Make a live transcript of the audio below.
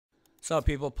Sup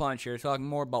people, Punch here, talking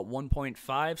more about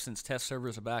 1.5 since test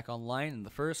servers are back online, and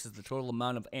the first is the total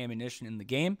amount of ammunition in the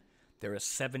game. There is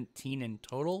 17 in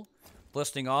total.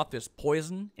 Listing off is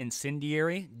Poison,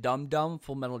 Incendiary, Dumdum,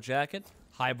 Full Metal Jacket,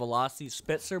 High Velocity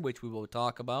Spitzer, which we will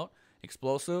talk about,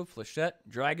 Explosive, Flechette,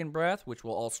 Dragon Breath, which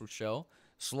we'll also show,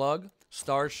 Slug,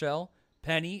 Star Shell,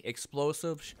 Penny,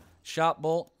 Explosive, Shot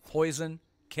Bolt, Poison,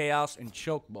 Chaos, and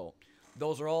Choke Bolt.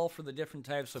 Those are all for the different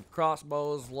types of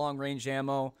crossbows, long-range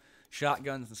ammo,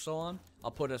 shotguns, and so on.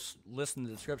 I'll put a list in the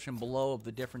description below of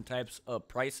the different types of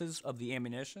prices of the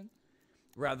ammunition,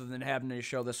 rather than having to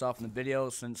show this off in the video,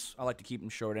 since I like to keep them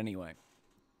short anyway.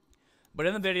 But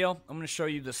in the video, I'm going to show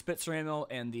you the Spitzer Ammo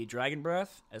and the Dragon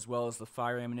Breath, as well as the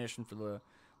fire ammunition for the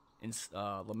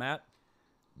Loadout.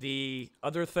 The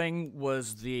other thing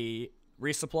was the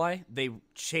Resupply. They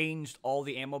changed all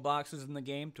the ammo boxes in the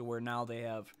game to where now they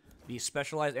have the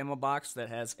specialized ammo box that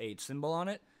has a symbol on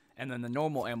it, and then the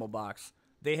normal ammo box.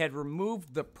 They had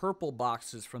removed the purple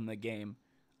boxes from the game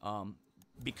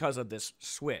because of this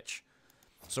switch.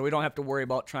 So we don't have to worry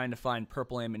about trying to find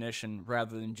purple ammunition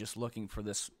rather than just looking for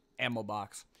this ammo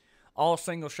box. All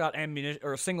single-shot ammunition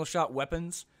or single-shot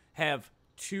weapons have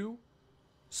 2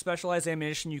 specialized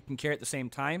ammunition you can carry at the same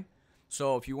time.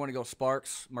 So if you want to go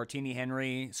Sparks, Martini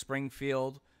Henry,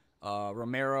 Springfield,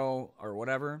 Romero, or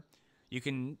whatever, you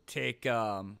can take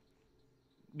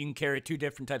you can carry 2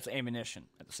 different types of ammunition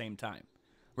at the same time,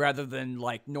 rather than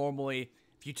like normally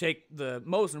if you take the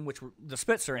Mosin, which were the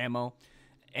Spitzer ammo,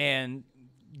 and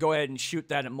go ahead and shoot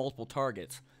that at multiple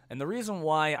targets. And the reason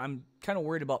why I'm kind of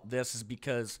worried about this is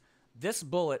because this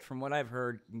bullet, from what I've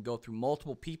heard, can go through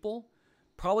multiple people,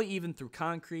 probably even through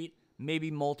concrete,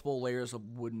 maybe multiple layers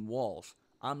of wooden walls.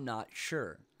 I'm not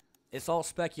sure. It's all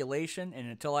speculation, and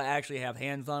until I actually have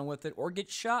hands-on with it or get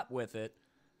shot with it,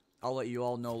 I'll let you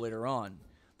all know later on.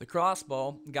 The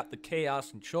crossbow got the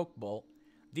Chaos and Choke Bolt.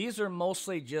 These are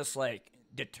mostly just like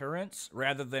deterrents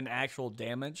rather than actual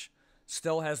damage.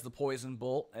 Still has the Poison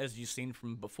Bolt, as you've seen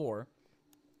from before.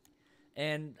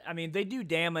 And, I mean, they do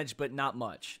damage, but not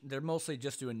much. They're mostly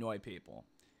just to annoy people.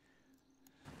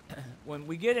 When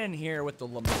we get in here with the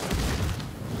Loadout,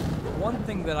 one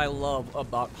thing that I love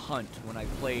about Hunt when I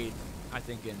played, I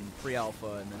think in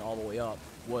pre-alpha and then all the way up,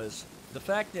 was the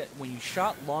fact that when you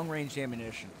shot long-range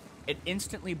ammunition, it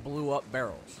instantly blew up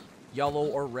barrels, yellow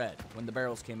or red, when the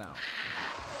barrels came out.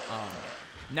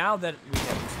 Now that we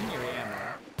have Incendiary ammo,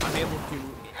 I'm able to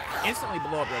instantly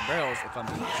blow up red barrels if I'm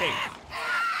being chased.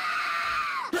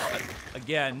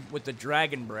 Again, with the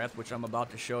Dragon Breath, which I'm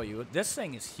about to show you, this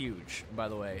thing is huge, by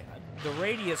the way. The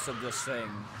radius of this thing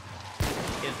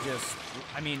is just,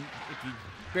 I mean, if you've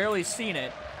barely seen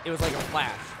it, it was like a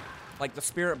flash, like the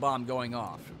spirit bomb going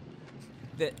off.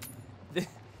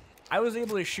 I was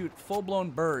able to shoot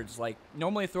full-blown birds. Like,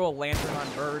 normally throw a lantern on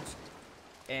birds,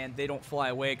 and they don't fly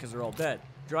away because they're all dead.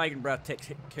 Dragon Breath takes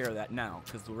care of that now,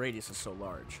 because the radius is so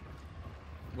large.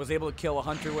 Was able to kill a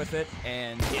hunter with it,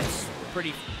 and it's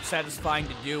pretty satisfying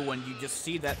to do when you just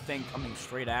see that thing coming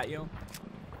straight at you.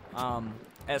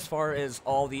 As far as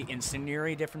all the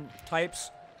Incendiary different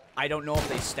types, I don't know if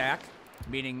they stack,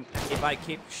 meaning if I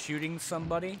keep shooting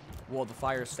somebody, will the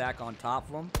fire stack on top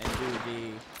of them and do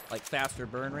the like faster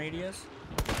burn radius.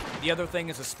 The other thing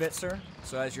is a Spitzer,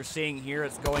 so as you're seeing here,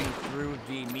 it's going through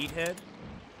the meathead.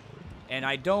 And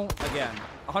I don't, again,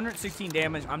 116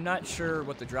 damage, I'm not sure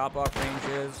what the drop-off range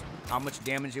is, how much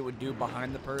damage it would do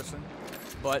behind the person,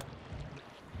 but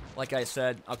like I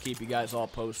said, I'll keep you guys all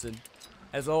posted.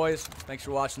 As always, thanks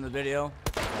for watching the video.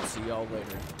 I'll see y'all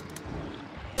later.